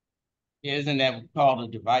 Isn't that called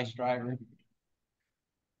a device driver?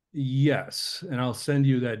 Yes, and I'll send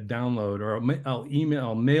you that download, or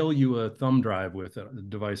I'll mail you a thumb drive with a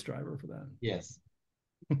device driver for that. Yes.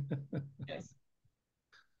 Yes.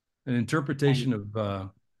 An interpretation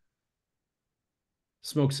of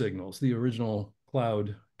smoke signals, the original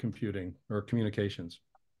cloud computing or communications.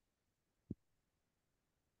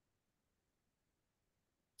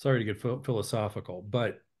 Sorry to get philosophical,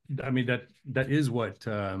 but I mean, that is what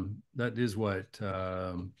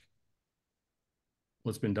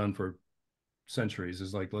what's been done for centuries,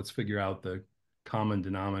 is like, let's figure out the common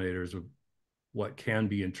denominators of what can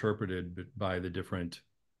be interpreted by the different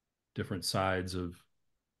sides of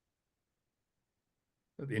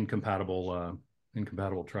incompatible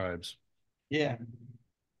tribes. Yeah.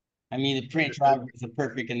 I mean, the print drive is a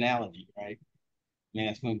perfect analogy, right? I mean,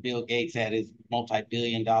 that's when Bill Gates had his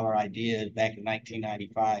multi-billion-dollar idea back in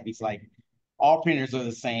 1995. He's like, all printers are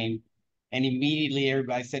the same. And immediately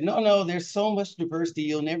everybody said, no, there's so much diversity,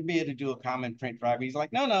 you'll never be able to do a common print driver. He's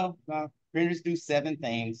like, no, printers do 7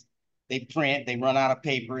 things. They print, they run out of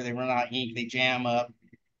paper, they run out of ink, they jam up.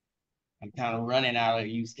 I'm kind of running out of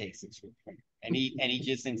use cases for print. And he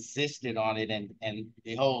just insisted on it, and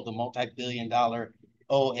behold, the multi-billion-dollar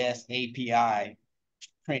OS API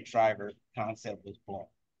print driver concept was born.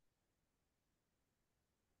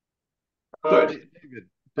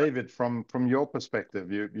 David, from your perspective,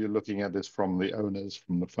 you're looking at this from the owners,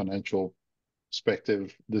 from the financial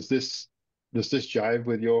perspective. Does this jive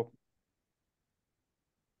with your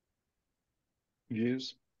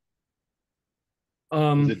views?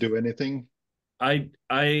 Does it do anything? I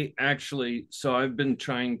actually, so I've been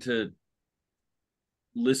trying to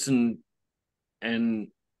listen and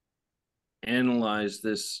analyze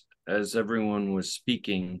this as everyone was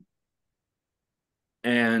speaking,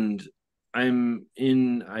 and I'm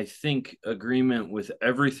in, I think, agreement with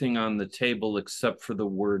everything on the table except for the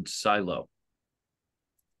word silo.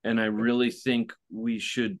 And I really think we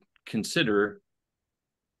should consider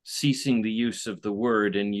ceasing the use of the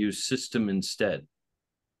word and use system instead.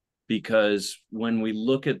 Because when we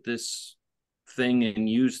look at this thing and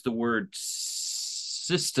use the word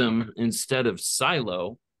system instead of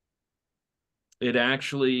silo, it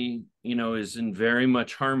actually, is in very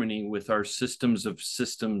much harmony with our systems of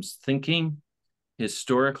systems thinking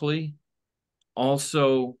historically.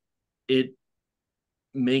 Also, it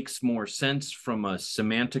makes more sense from a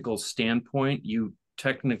semantical standpoint. You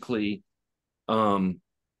technically, I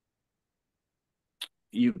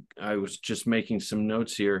was just making some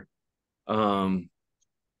notes here, but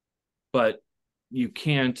you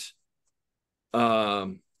can't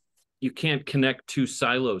connect 2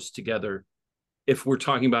 silos together if we're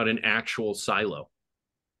talking about an actual silo.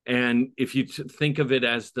 And if you think of it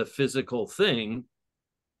as the physical thing,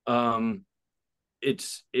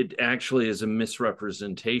 it actually is a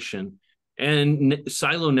misrepresentation. And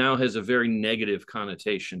silo now has a very negative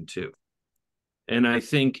connotation too. And I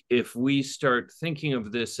think if we start thinking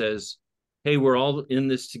of this as, hey, we're all in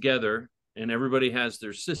this together and everybody has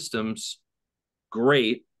their systems,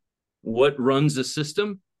 great. What runs a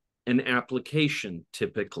system? An application,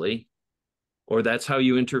 typically, or that's how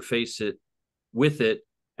you interface it with it.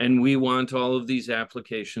 And we want all of these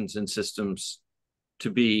applications and systems to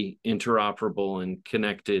be interoperable and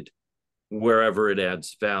connected wherever it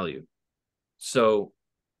adds value. So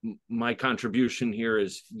my contribution here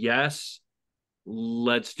is, yes,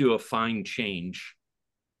 let's do a fine change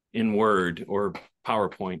in Word or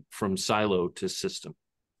PowerPoint from silo to system.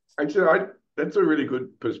 Actually, that's a really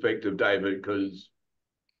good perspective, David, because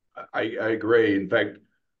I agree. In fact,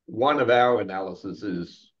 one of our analysis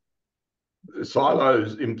is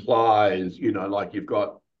silos implies, like you've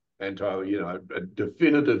got, Anto, a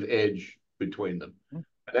definitive edge between them.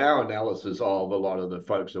 And our analysis of a lot of the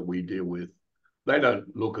folks that we deal with, they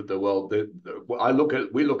don't look at the world.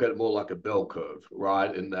 We look at it more like a bell curve,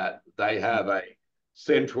 right? In that they have a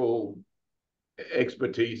central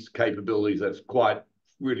expertise capabilities that's quite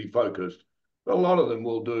really focused. But a lot of them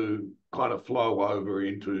will do kind of flow over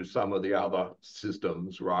into some of the other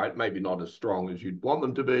systems, right? Maybe not as strong as you'd want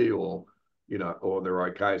them to be, or they're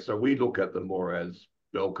okay. So we look at them more as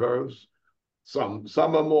bell curves. Some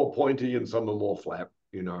are more pointy and some are more flat,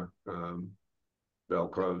 bell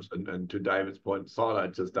curves. And to David's point, silo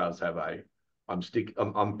just does have I'm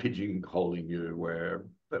pigeonholing you where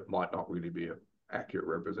that might not really be an accurate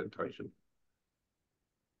representation.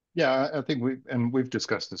 Yeah, I think we've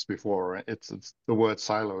discussed this before. It's the word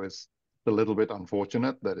silo is a little bit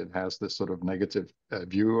unfortunate that it has this sort of negative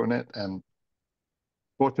view on it. And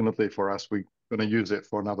fortunately for us, we're going to use it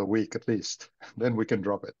for another week at least. Then we can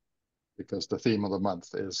drop it because the theme of the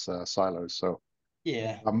month is silos. So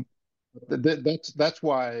yeah, that's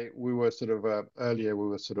why we were sort of earlier. We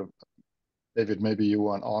were sort of, David, maybe you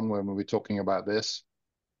weren't on when we were talking about this.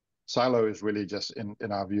 Silo is really just,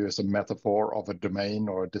 in our view, is a metaphor of a domain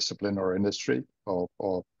or a discipline or industry,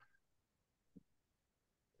 or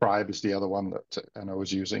tribe is the other one that Anna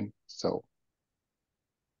was using. So,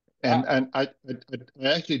 and I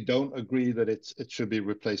actually don't agree that it should be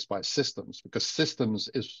replaced by systems, because systems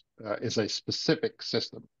is a specific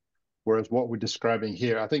system. Whereas what we're describing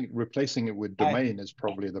here, I think replacing it with domain is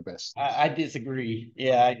probably the best. I disagree.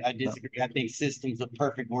 Yeah, I disagree. I think system's a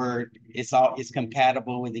perfect word. It's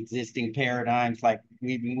compatible with existing paradigms. Like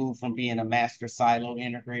we've moved from being a master silo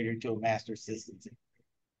integrator to a master systems integrator.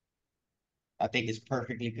 I think it's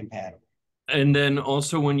perfectly compatible. And then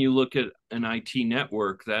also when you look at an IT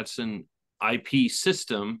network, that's an IP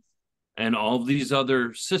system, and all these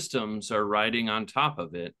other systems are riding on top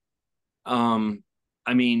of it.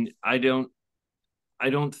 I mean, I don't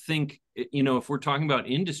think, you know, if we're talking about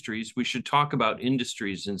industries, we should talk about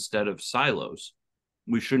industries instead of silos.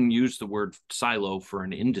 We shouldn't use the word silo for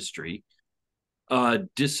an industry.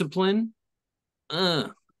 Discipline,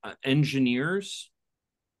 engineers,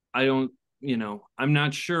 I'm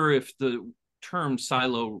not sure if the term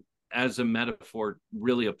silo as a metaphor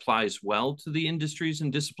really applies well to the industries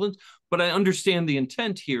and disciplines, but I understand the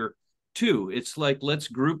intent here too. It's like, let's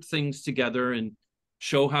group things together and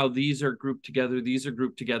show how these are grouped together, these are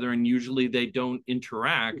grouped together, and usually they don't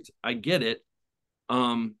interact. I get it.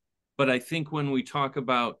 But I think when we talk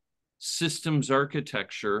about systems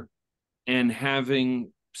architecture and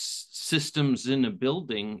having systems in a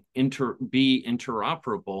building be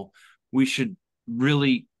interoperable, we should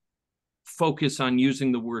really focus on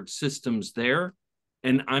using the word systems there.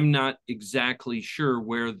 And I'm not exactly sure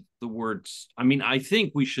where the words, I mean, I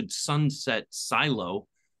think we should sunset silo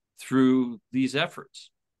through these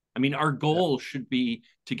efforts. I mean, our goal should be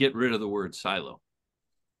to get rid of the word silo.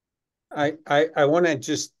 I want to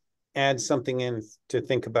just add something in to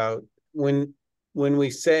think about when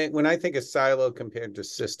I think of silo compared to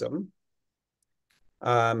system.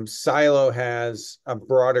 Silo has a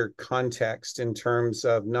broader context in terms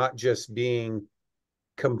of not just being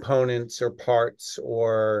components or parts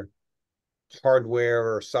or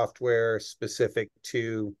hardware or software specific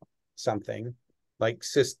to something. Like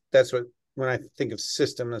that's what, when I think of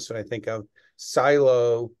system, that's what I think of.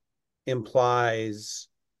 Silo implies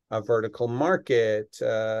a vertical market,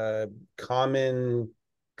 common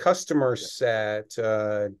customer set,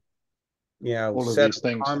 all of these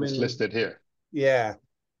things is listed here. Yeah.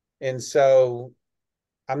 And so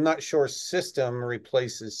I'm not sure system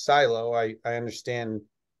replaces silo. I understand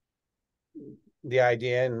the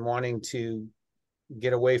idea and wanting to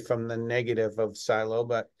get away from the negative of silo,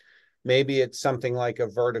 but maybe it's something like a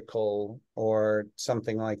vertical or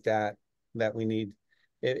something like that we need.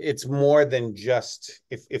 It's more than just,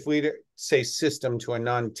 if we say system to a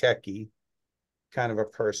non-techie kind of a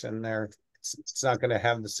person there, it's not going to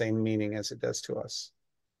have the same meaning as it does to us.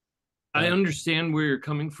 I understand where you're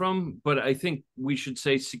coming from, but I think we should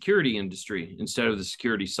say security industry instead of the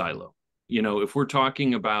security silo. You know, if we're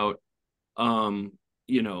talking about, the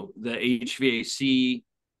HVAC,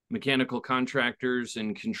 mechanical contractors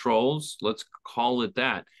and controls, let's call it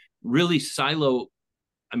that. Really silo,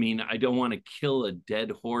 I mean, I don't want to kill a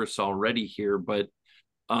dead horse already here, but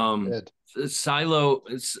silo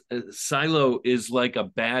is like a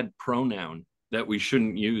bad pronoun that we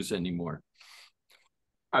shouldn't use anymore.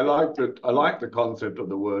 I like the concept of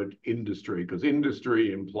the word industry, because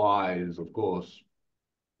industry implies, of course,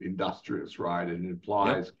 industrious, right? It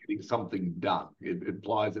implies getting something done. It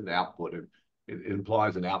implies an output. It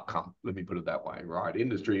implies an outcome. Let me put it that way, right?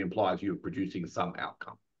 Industry implies you're producing some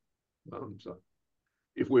outcome. So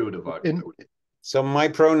if we were to vote. So my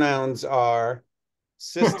pronouns are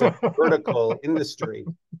system, vertical, industry.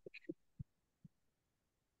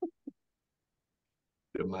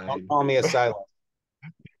 Don't call me a silo.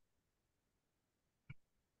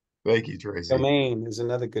 Thank you, Tracy. Domain is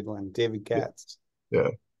another good one. David Katz. Yeah.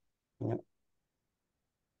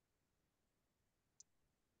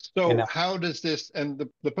 So how does this, and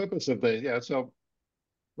the purpose of so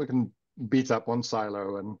we can beat up on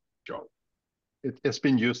silo, and it's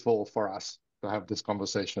been useful for us to have this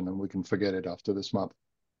conversation, and we can forget it after this month.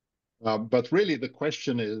 But really the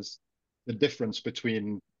question is the difference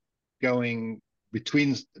between going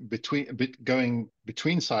between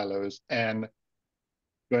silos and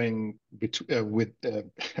going with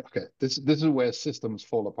okay, this is where systems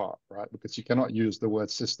fall apart, right? Because you cannot use the word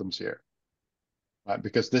systems here, right?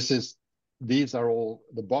 Because these are all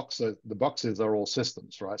the boxes are all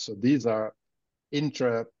systems, right? So these are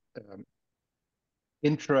intra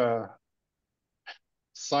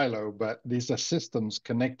silo, but these are systems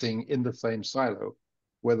connecting in the same silo,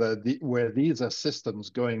 where these are systems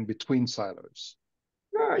going between silos.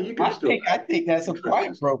 No, you can I think that's a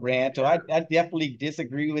quiet program. So I definitely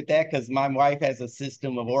disagree with that, because my wife has a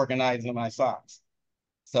system of organizing my socks.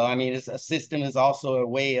 So I mean, a system is also a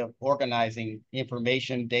way of organizing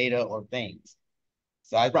information, data, or things.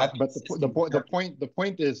 So but the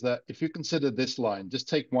point is that if you consider this line, just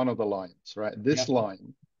take one of the lines, right? This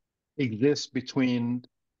line exists between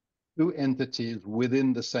two entities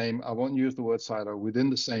within the same, I won't use the word silo, within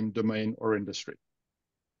the same domain or industry,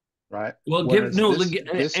 right? Well,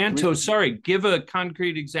 Whereas Anto, sorry, give a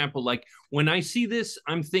concrete example. Like when I see this,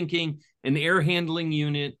 I'm thinking an air handling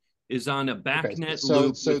unit is on a BACnet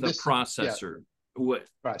loop with a processor. What?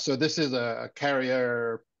 Right. So this is a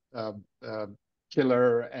carrier,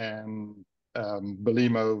 killer, and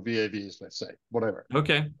Belimo VAVs, let's say, whatever.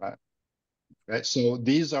 Okay. Right. So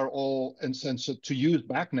these are all, and so to use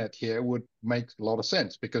BACnet here would make a lot of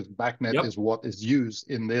sense because BACnet is what is used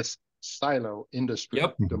in this silo industry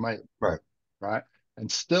domain. Right. And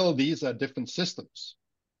still, these are different systems.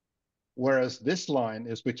 Whereas this line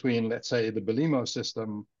is between, let's say, the Belimo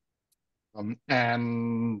system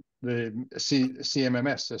and the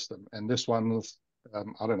CMMS system, and this one's I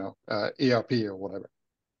don't know, ERP or whatever.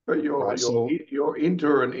 But your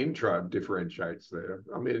inter and intra differentiates there.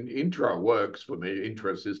 I mean, intra works for me.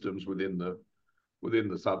 Intra systems within the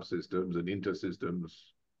subsystems and inter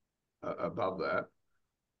systems above that.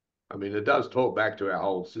 I mean, it does talk back to our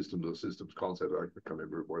whole systems of systems concept. I can't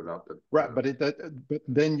remember what that. Right, but but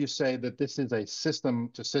then you say that this is a system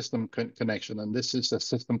to system connection, and this is a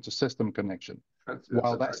system to system connection.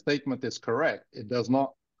 While that statement is correct, it does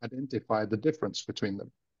not identify the difference between them.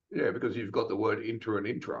 Yeah, because you've got the word inter and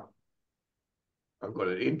intra. I've got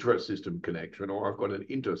an intra-system connection, or I've got an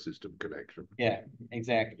inter-system connection. Yeah,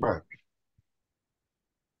 exactly. Right.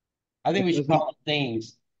 I think we should call them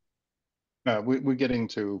things. We're getting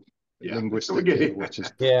to linguistic here, which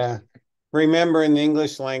is Remember, in the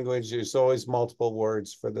English language, there's always multiple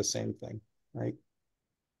words for the same thing, right?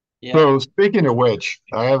 Yeah. So speaking of which,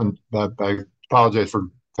 I apologize for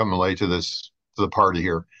coming late to the party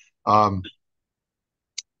here.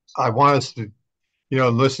 I want us to,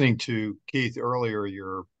 listening to Keith earlier,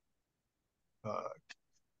 your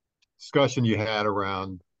discussion you had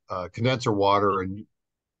around condenser water and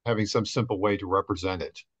having some simple way to represent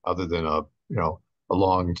it other than a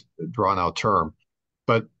long drawn out term.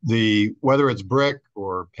 But whether it's brick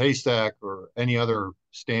or haystack or any other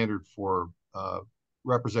standard for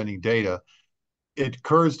representing data, it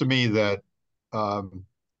occurs to me that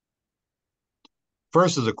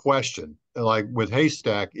first is a question, like with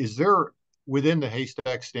haystack, is there within the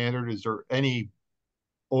haystack standard, is there any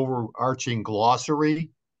overarching glossary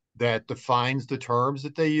that defines the terms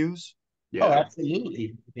that they use? Yeah. Oh,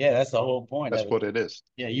 absolutely. Yeah, that's the whole point. That's what it is.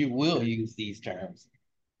 Yeah, you will use these terms.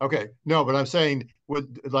 Okay, no, but I'm saying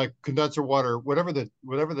with like condenser water, whatever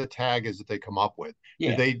the tag is that they come up with,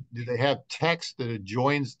 do they have text that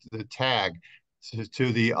adjoins the tag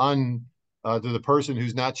to the person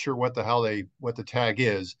who's not sure what the tag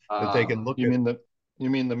is that they can look at? You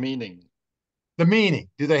mean the meaning? The meaning.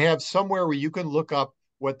 Do they have somewhere where you can look up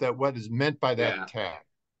what is meant by that tag?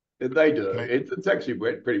 They do. Okay. It's actually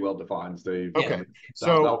pretty well defined, Steve. Okay.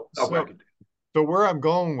 So where I'm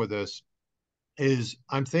going with this is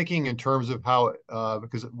I'm thinking in terms of how,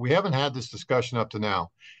 because we haven't had this discussion up to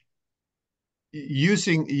now, use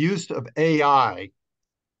of AI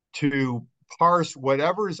to parse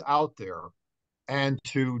whatever is out there and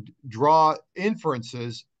to draw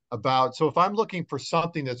inferences about. So if I'm looking for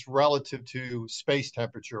something that's relative to space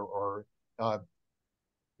temperature or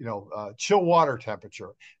chill water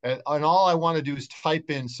temperature, and all I want to do is type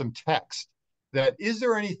in some text that is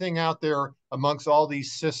there anything out there amongst all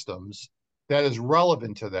these systems that is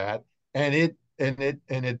relevant to that, and it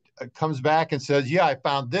comes back and says, yeah, I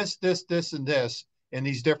found this, and this in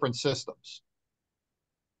these different systems.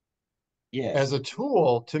 Yes. As a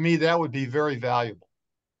tool, to me, that would be very valuable.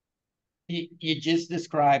 You just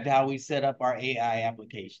described how we set up our AI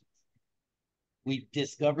applications. We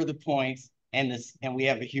discover the points, and we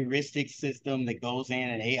have a heuristic system that goes in,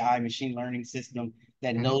 an AI machine learning system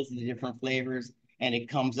that knows the different flavors, and it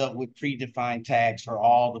comes up with predefined tags for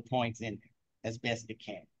all the points in there as best it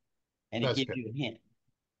can, and it gives you a hint.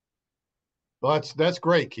 Well, that's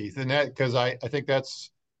great, Keith, and that because I think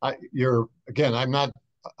I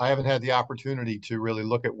haven't had the opportunity to really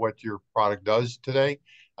look at what your product does today.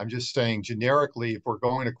 I'm just saying generically, if we're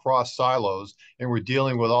going across silos and we're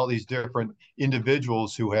dealing with all these different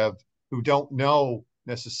individuals who don't know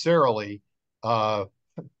necessarily the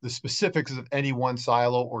specifics of any one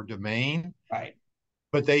silo or domain, right?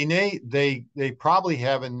 But they probably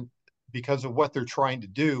haven't, because of what they're trying to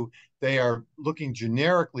do, they are looking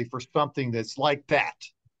generically for something that's like that,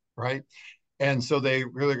 right? And so they're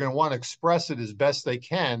going to want to express it as best they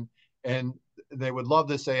can, and they would love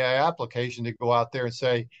this AI application to go out there and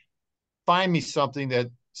say, find me something that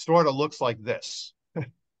sort of looks like this.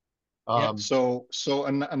 So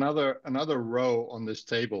another row on this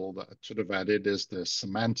table that I should have added is the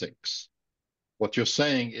semantics, What you're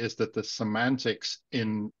saying is that the semantics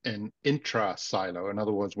in an intra-silo, in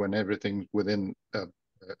other words, when everything's within an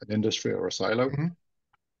industry or a silo,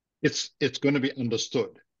 it's going to be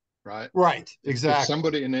understood, right? Right, If exactly.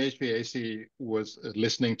 somebody in HVAC was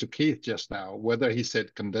listening to Keith just now, whether he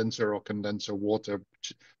said condenser or condenser water,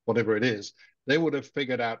 whatever it is, they would have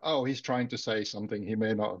figured out, oh, he's trying to say something. He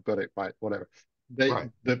may not have got it right, whatever.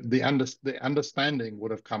 The understanding would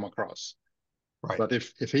have come across. Right. But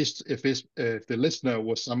if the listener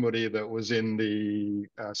was somebody that was in the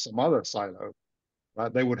some other silo,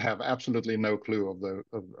 right, they would have absolutely no clue of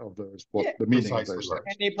those the meaning of those things.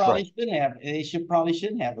 And they probably shouldn't have. They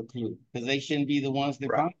shouldn't have a clue, because they shouldn't be the ones that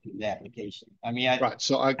find the application. I mean,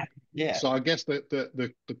 So I guess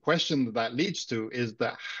the question that leads to is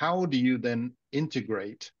that how do you then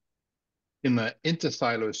integrate in the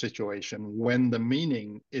inter-silo situation when the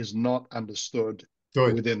meaning is not understood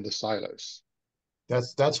within the silos?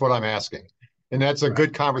 That's what I'm asking. And that's a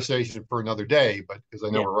good conversation for another day, but because I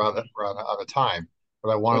know we're out of time,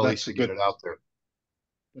 but I want at least to get it out there.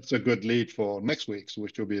 That's a good lead for next week's,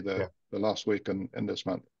 which will be the last week in this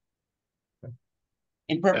month.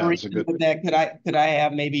 In preparation for that, could I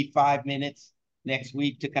have maybe 5 minutes next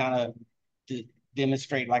week to kind of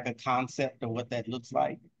demonstrate like a concept of what that looks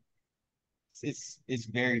like? It's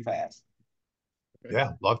very fast.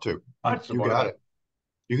 Yeah, love to. You got it.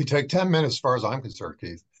 You can take 10 minutes as far as I'm concerned,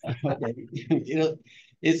 Keith. Okay.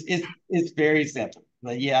 It's very simple.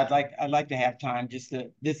 But yeah, I'd like to have time just to,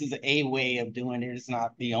 this is a way of doing it. It's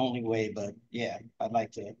not the only way, but yeah, I'd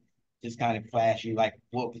like to just kind of flash you like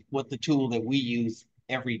what the tool that we use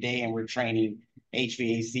every day, and we're training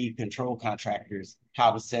HVAC control contractors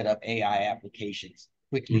how to set up AI applications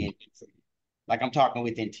quickly and easily. Like I'm talking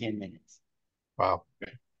within 10 minutes. Wow.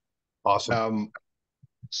 Awesome.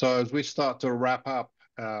 So as we start to wrap up,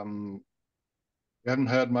 we haven't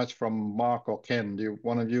heard much from Mark or Ken. Do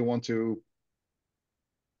one of you want to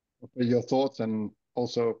offer your thoughts and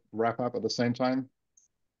also wrap up at the same time?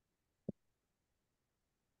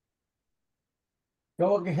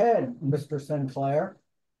 Go ahead, Mr. Sinclair.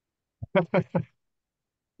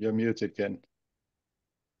 You're muted, Ken.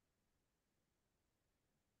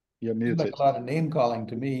 You're Seems like muted. a lot of name calling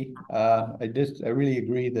to me. I really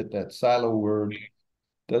agree that silo word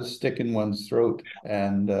does stick in one's throat,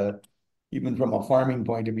 and even from a farming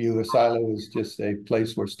point of view, a silo is just a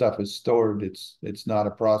place where stuff is stored. It's not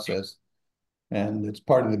a process, and it's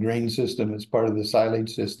part of the grain system. It's part of the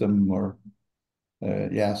silage system, or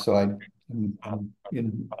So I'm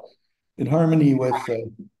in harmony with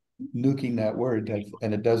nuking that word,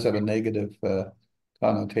 and it does have a negative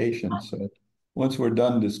connotation. So once we're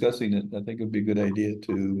done discussing it, I think it'd be a good idea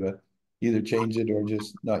to either change it or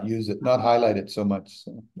just not use it, not highlight it so much.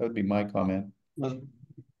 So that would be my comment. Well,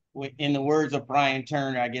 in the words of Brian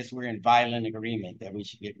Turner, I guess we're in violent agreement that we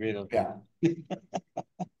should get rid of it. Yeah.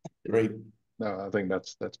 Great. No, I think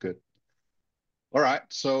that's good. All right,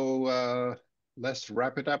 so let's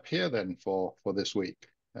wrap it up here then for this week.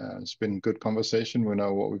 It's been good conversation. We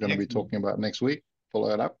know what we're going to be talking about next week.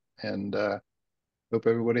 Follow it up, and hope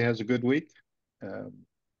everybody has a good week.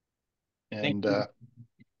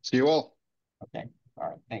 See you all. Okay. All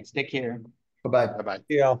right. Thanks. Take care. Bye-bye. Bye-bye.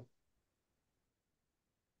 Yeah.